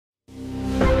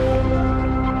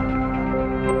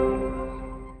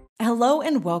Hello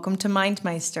and welcome to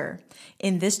MindMeister.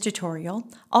 In this tutorial,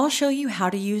 I'll show you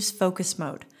how to use focus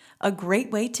mode, a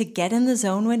great way to get in the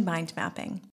zone when mind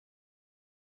mapping.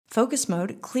 Focus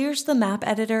mode clears the map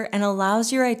editor and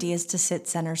allows your ideas to sit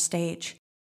center stage.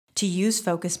 To use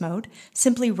focus mode,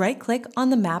 simply right-click on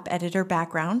the map editor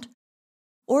background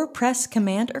or press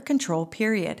Command or Control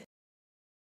period.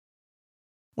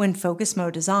 When focus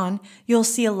mode is on, you'll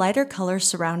see a lighter color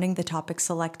surrounding the topic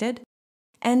selected,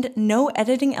 and no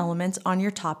editing elements on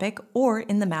your topic or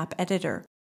in the map editor.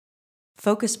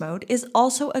 Focus mode is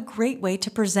also a great way to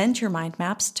present your mind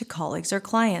maps to colleagues or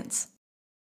clients.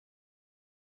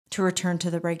 To return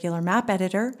to the regular map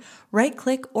editor,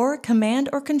 right-click or Command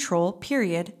or Control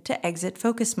period to exit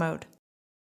focus mode.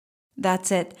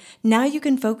 That's it. Now you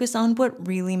can focus on what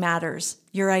really matters,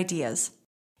 your ideas.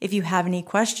 If you have any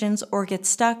questions or get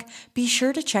stuck, be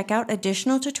sure to check out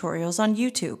additional tutorials on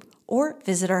YouTube or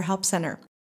visit our Help Center.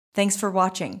 Thanks for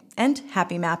watching, and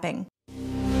happy mapping!